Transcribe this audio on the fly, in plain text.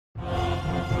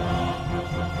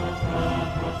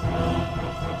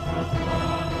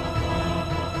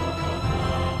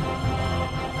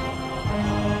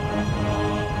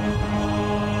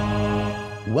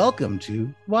Welcome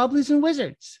to Wobblies and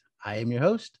Wizards. I am your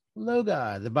host,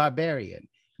 Logar the Barbarian,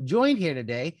 joined here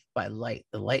today by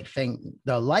the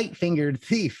light-fingered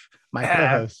thief, my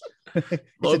co-host.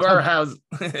 Logar has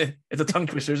it's a tongue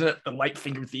twister, isn't it? The light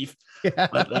finger thief. Yeah.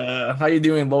 But how you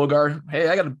doing, Logar? Hey,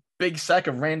 I got a big sack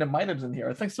of random items in here.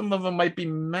 I think some of them might be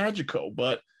magical,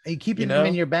 but Are you keeping them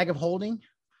in your bag of holding?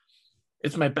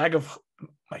 It's my bag of.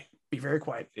 Be very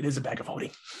quiet. It is a bag of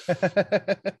holding.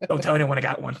 Don't tell anyone I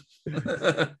got one.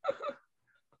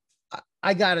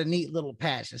 I got a neat little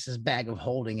patch that says bag of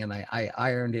holding, and I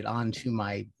ironed it onto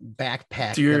my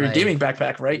backpack. To your gaming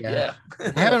backpack, right? Yeah.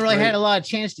 I haven't really had a lot of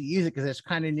chance to use it because it's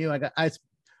kind of new. It's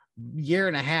year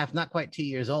and a half, not quite 2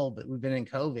 years old, but we've been in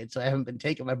COVID, so I haven't been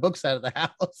taking my books out of the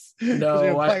house. No,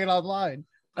 we're playing online.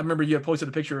 I remember you had posted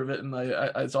a picture of it, and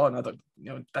I saw it, and I thought,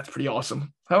 that's pretty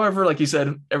awesome. However, like you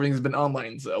said, everything's been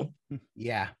online, so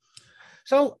yeah.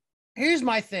 So here's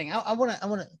my thing. I want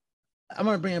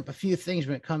to bring up a few things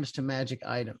when it comes to magic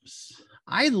items.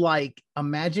 I like a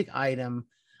magic item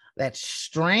that's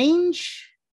strange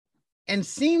and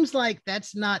seems like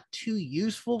that's not too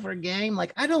useful for a game.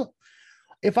 Like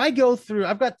if I go through,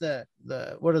 I've got the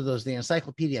what are those? The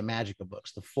Encyclopedia Magica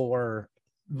books, the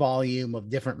 4-volume of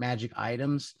different magic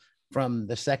items from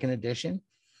the second edition.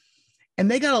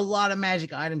 And they got a lot of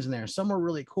magic items in there. Some were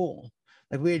really cool.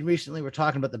 Like we had recently were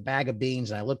talking about the bag of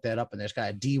beans, and I looked that up, and there's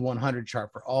got a D100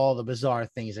 chart for all the bizarre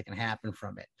things that can happen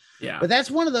from it. Yeah. But that's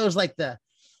one of those like the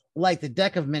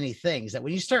deck of many things that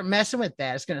when you start messing with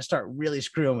that, it's going to start really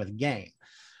screwing with the game.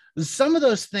 Some of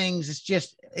those things,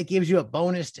 it gives you a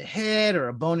bonus to hit or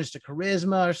a bonus to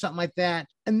charisma or something like that.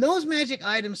 And those magic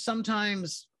items,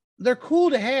 sometimes they're cool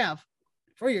to have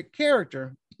for your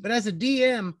character, but as a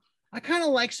DM, I kind of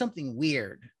like something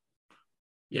weird.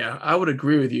 Yeah, I would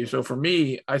agree with you. So for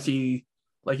me, I see,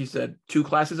 like you said, 2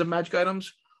 classes of magic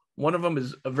items. One of them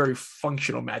is a very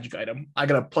functional magic item. I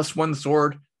got a +1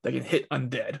 sword that can hit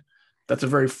undead. That's a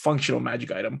very functional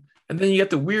magic item. And then you get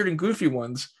the weird and goofy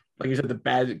ones, like you said, the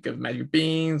bag of magic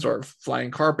beans or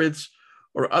flying carpets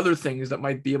or other things that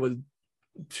might be able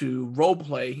to role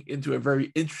play into a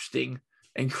very interesting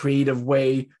and creative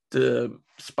way to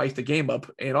spice the game up,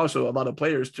 and also a lot of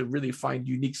players to really find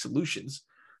unique solutions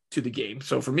to the game.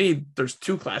 So for me, there's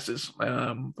 2 classes.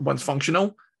 One's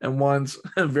functional and one's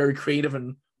very creative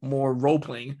and more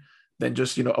role-playing than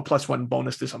just, a +1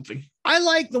 bonus to something. I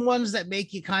like the ones that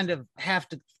make you kind of have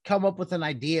to come up with an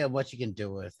idea of what you can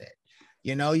do with it.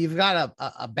 You've got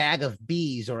a bag of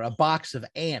bees or a box of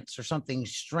ants or something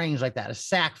strange like that, a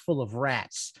sack full of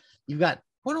rats. You've got,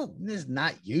 this is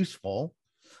not useful.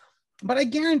 But I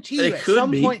guarantee you at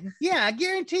some point, I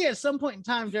guarantee at some point in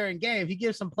time during game, if you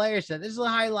give some players that, there's a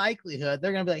high likelihood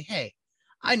they're going to be like, hey,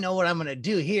 I know what I'm going to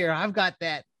do here. I've got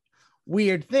that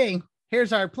weird thing.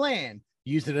 Here's our plan.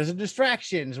 Use it as a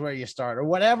distraction is where you start, or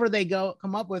whatever they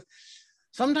come up with.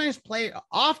 Sometimes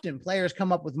often players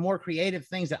come up with more creative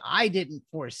things that I didn't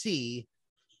foresee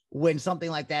when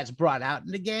something like that's brought out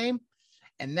in the game.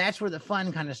 And that's where the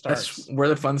fun kind of starts. That's where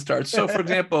the fun starts. So for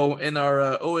example, in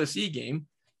our OSE game,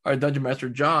 our Dungeon Master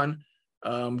John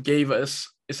gave us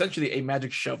essentially a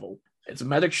magic shovel. It's a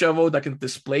magic shovel that can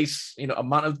displace,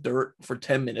 amount of dirt for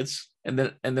 10 minutes, and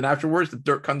then afterwards the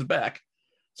dirt comes back.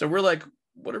 So we're like,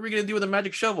 what are we gonna do with a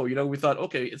magic shovel? We thought,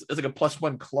 okay, it's like a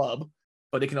 +1 club,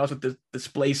 but it can also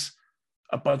displace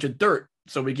a bunch of dirt.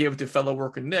 So we gave it to fellow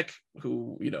worker Nick,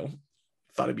 who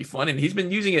thought it'd be fun, and he's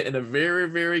been using it in a very,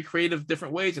 very creative,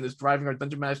 different ways, and is driving our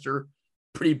Dungeon Master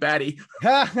pretty batty.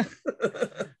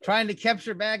 Trying to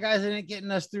capture bad guys and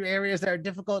getting us through areas that are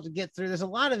difficult to get through. There's a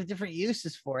lot of different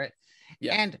uses for it.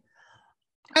 Yeah. And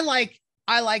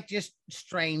I like just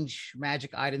strange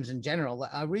magic items in general.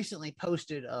 I recently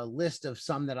posted a list of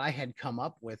some that I had come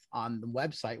up with on the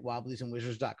website,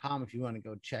 wobbliesandwizards.com, if you want to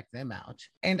go check them out.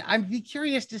 And I'd be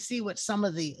curious to see what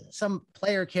some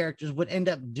player characters would end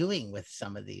up doing with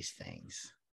some of these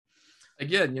things.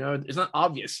 Again, it's not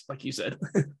obvious, like you said.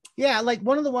 Yeah, like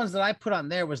one of the ones that I put on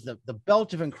there was the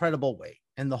Belt of Incredible Weight.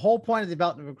 And the whole point of the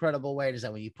Belt of Incredible Weight is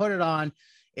that when you put it on,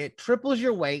 it triples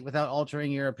your weight without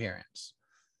altering your appearance.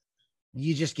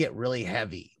 You just get really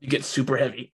heavy. You get super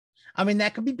heavy. I mean,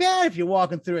 that could be bad if you're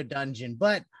walking through a dungeon,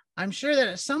 but I'm sure that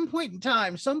at some point in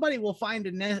time, somebody will find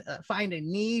a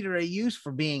need or a use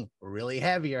for being really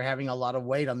heavy or having a lot of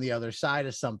weight on the other side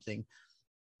of something.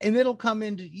 And it'll come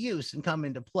into use and come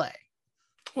into play.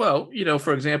 Well,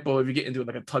 for example, if you get into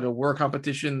like a tug of war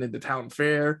competition in the town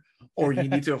fair, or you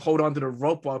need to hold on to the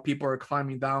rope while people are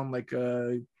climbing down like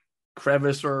a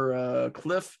crevice or a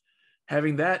cliff,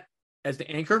 having that as the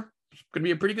anchor could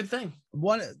be a pretty good thing.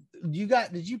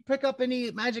 Did you pick up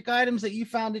any magic items that you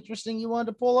found interesting you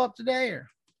wanted to pull up today? Or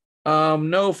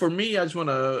No, for me, I just want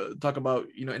to talk about,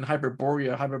 in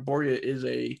Hyperborea. Hyperborea is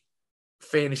a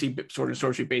fantasy sword and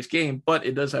sorcery based game, but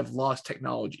it does have lost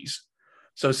technologies.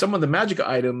 So some of the magic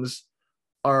items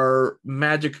are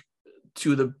magic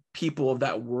to the people of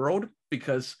that world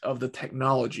because of the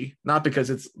technology, not because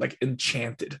it's like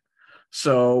enchanted.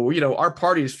 So, our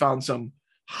party has found some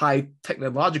high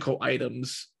technological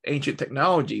items, ancient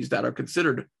technologies that are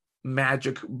considered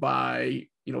magic by,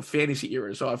 fantasy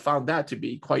eras. So I found that to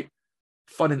be quite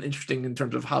fun and interesting in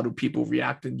terms of how do people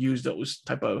react and use those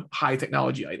type of high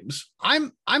technology items.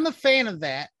 I'm a fan of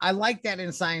that. I like that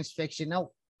in science fiction. Now,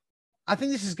 I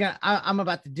think this is I'm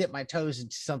about to dip my toes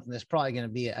into something that's probably going to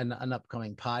be an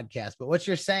upcoming podcast. But what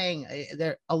you're saying,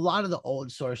 there a lot of the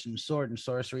old sword and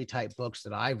sorcery type books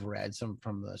that I've read,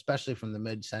 especially from the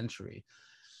mid-century,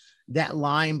 that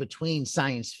line between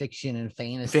science fiction and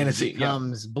fantasy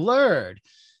becomes blurred.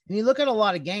 And you look at a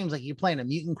lot of games, like you're playing a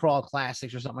Mutant Crawl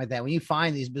Classics or something like that. When you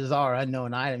find these bizarre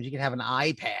unknown items, you can have an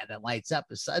iPad that lights up,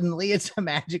 and suddenly it's a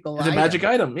magical item. It's a magic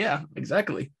item. Yeah,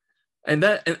 exactly. And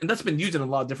that's been used in a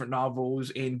lot of different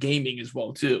novels and gaming as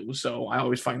well too. So I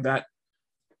always find that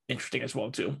interesting as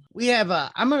well too. We have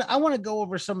I want to go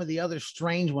over some of the other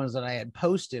strange ones that I had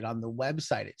posted on the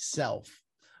website itself.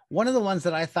 One of the ones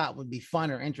that I thought would be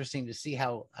fun or interesting to see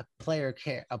how a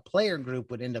player group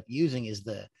would end up using is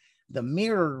the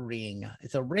mirror ring.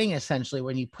 It's a ring essentially.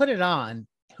 When you put it on,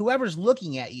 whoever's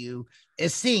looking at you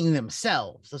is seeing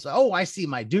themselves. It's like, oh, I see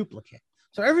my duplicate.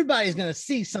 So everybody's going to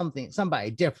see somebody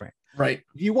different. Right.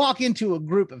 If you walk into a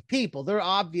group of people, they're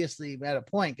obviously at a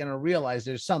point going to realize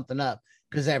there's something up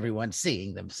because everyone's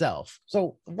seeing themselves.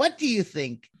 So what do you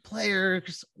think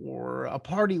players or a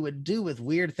party would do with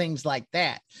weird things like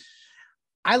that?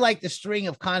 I like the string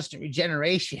of constant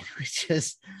regeneration, which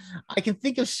is, I can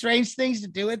think of strange things to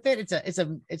do with it.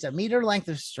 It's a meter length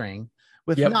of string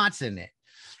with knots in it.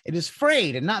 It is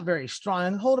frayed and not very strong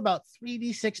and hold about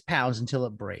 3d6 pounds until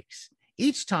it breaks.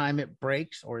 Each time it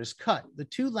breaks or is cut, the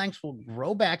two lengths will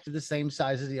grow back to the same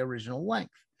size as the original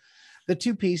length. The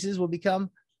two pieces will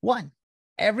become one.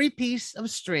 Every piece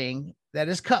of string that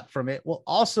is cut from it will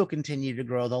also continue to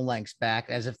grow the lengths back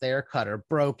as if they are cut or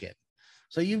broken.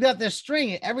 So you've got this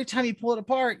string. Every time you pull it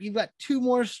apart, you've got two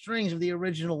more strings of the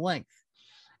original length.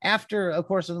 After, of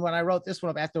course, when I wrote this one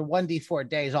up, after 1d4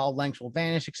 days, all lengths will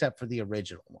vanish except for the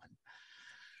original one.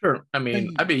 Sure. I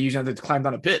mean, I'd be using it to climb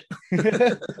down a pit.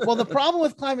 Well, the problem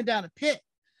with climbing down a pit,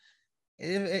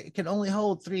 it can only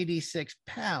hold 3d6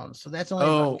 pounds. So that's only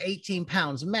about 18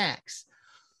 pounds max.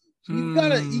 So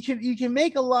you can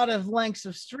make a lot of lengths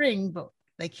of string, but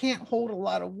they can't hold a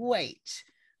lot of weight.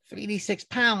 3d6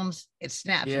 pounds, it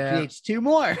snaps and creates two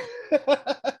more.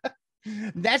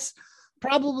 That's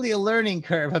probably a learning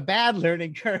curve, a bad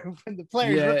learning curve, when the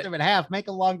players rip them in half, make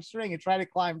a long string and try to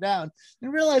climb down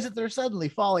and realize that they're suddenly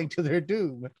falling to their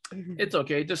doom. It's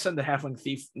okay. Just send the halfling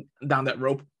thief down that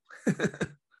rope.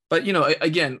 But,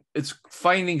 again, it's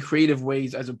finding creative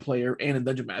ways as a player and a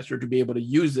dungeon master to be able to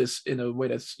use this in a way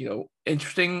that's,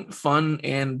 interesting, fun,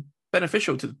 and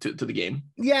beneficial to the game.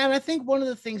 Yeah, and I think one of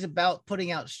the things about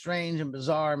putting out strange and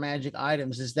bizarre magic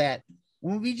items is that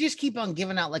when we just keep on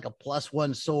giving out like a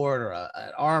 +1 sword or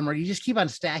an armor, you just keep on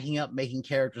stacking up, making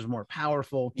characters more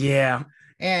powerful. Yeah.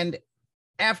 And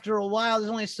after a while,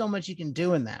 there's only so much you can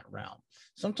do in that realm.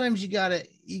 Sometimes you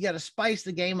gotta spice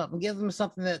the game up and give them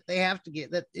something that they have to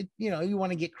get, that you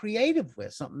want to get creative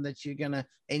with, something that you're gonna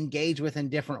engage with in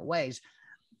different ways.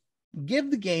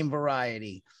 Give the game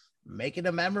variety, make it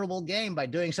a memorable game by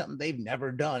doing something they've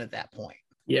never done at that point.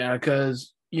 Yeah,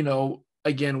 because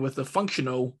again, with the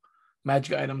functional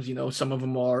magic items, some of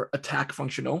them are attack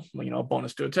functional, a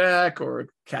bonus to attack or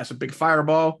cast a big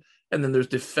fireball. And then there's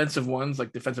defensive ones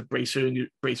like defensive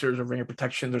bracers or ring of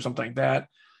protections or something like that.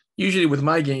 Usually with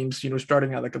my games,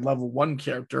 starting at like a level 1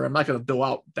 character, I'm not going to dole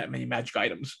out that many magic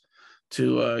items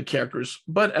to characters.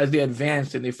 But as they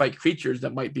advance and they fight creatures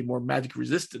that might be more magic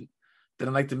resistant, then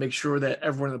I like to make sure that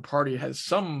everyone in the party has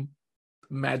some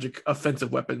magic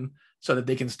offensive weapon so that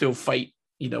they can still fight,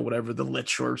 whatever, the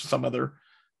Lich or some other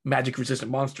magic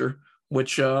resistant monster,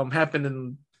 which happened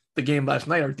in the game last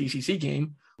night, our DCC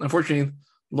game. Unfortunately,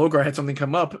 Logar had something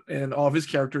come up and all of his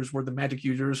characters were the magic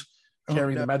users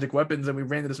carrying the magic weapons, and we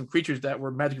ran into some creatures that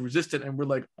were magic resistant, and we're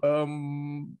like,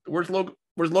 where's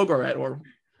Logar at?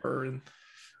 Or in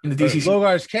the DCC.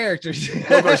 Logar's characters.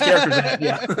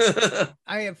 Yeah.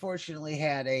 I unfortunately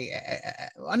had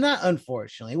not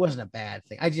unfortunately, it wasn't a bad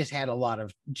thing. I just had a lot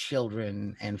of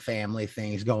children and family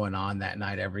things going on that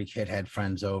night. Every kid had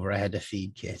friends over. I had to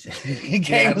feed kids.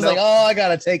 Game was like, I got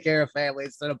to take care of family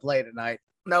instead of play tonight.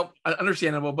 No,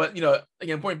 understandable. But,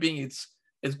 again, point being, it's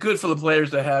it's good for the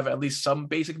players to have at least some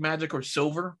basic magic or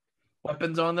silver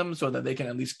weapons on them so that they can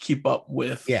at least keep up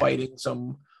with fighting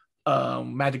some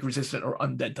magic resistant or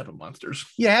undead type of monsters.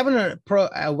 Yeah, having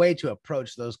a way to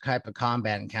approach those type of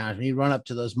combat encounters when you run up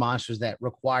to those monsters that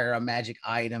require a magic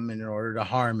item in order to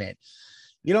harm it.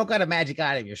 You don't got a magic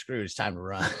item, you're screwed. It's time to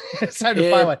run. It's time to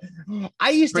find one.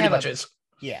 I used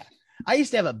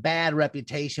to have a bad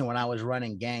reputation when I was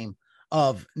running game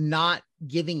of not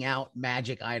giving out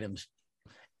magic items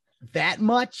that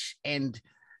much and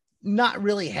not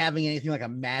really having anything like a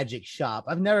magic shop.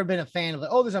 I've never been a fan of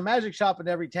there's a magic shop in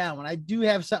every town. When I do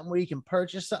have something where you can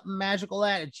purchase something magical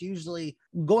at, it's usually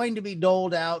going to be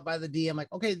doled out by the DM.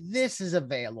 Like, okay, this is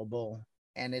available.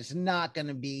 And it's not going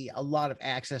to be a lot of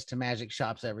access to magic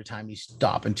shops every time you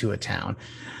stop into a town.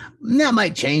 And that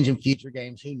might change in future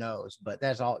games. Who knows? But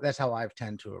that's how I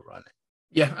tend to run it.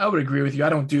 Yeah, I would agree with you. I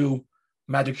don't do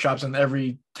magic shops in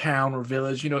every town or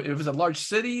village. You know, if it's a large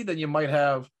city, then you might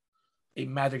have a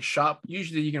magic shop.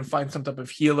 Usually you can find some type of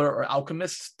healer or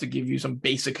alchemist to give you some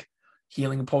basic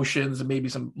healing potions and maybe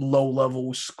some low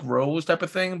level scrolls type of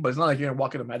thing. But it's not like you're going to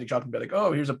walk in a magic shop and be like,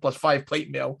 oh, here's a +5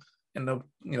 plate mail and the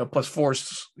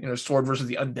 +4 sword versus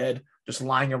the undead just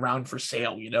lying around for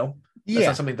sale. That's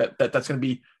not something that's going to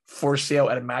be for sale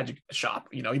at a magic shop.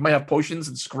 You might have potions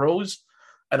and scrolls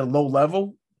at a low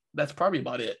level. That's probably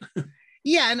about it.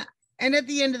 Yeah, and at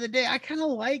the end of the day,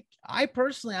 I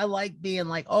personally like being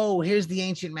like, oh, here's the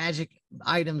ancient magic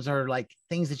items, or like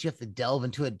things that you have to delve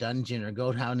into a dungeon or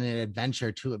go down an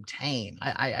adventure to obtain.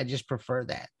 I just prefer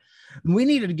that. We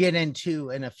need to get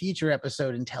into in a future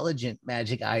episode intelligent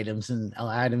magic items and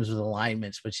items with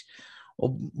alignments, which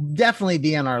will definitely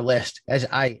be on our list as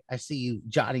I see you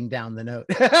jotting down the note.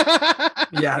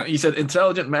 Yeah, you said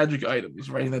intelligent magic items. He's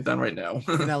writing that down right now.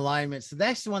 In alignment. So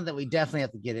that's the one that we definitely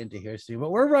have to get into here soon.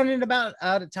 But we're running about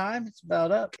out of time. It's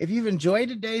about up. If you've enjoyed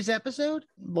today's episode,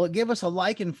 well, give us a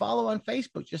like and follow on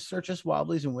Facebook. Just search us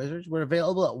Wobblies and Wizards. We're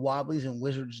available at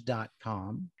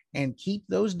wobbliesandwizards.com. And keep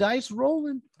those dice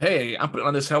rolling. Hey, I'm putting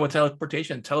on this hell of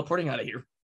teleportation, teleporting out of here.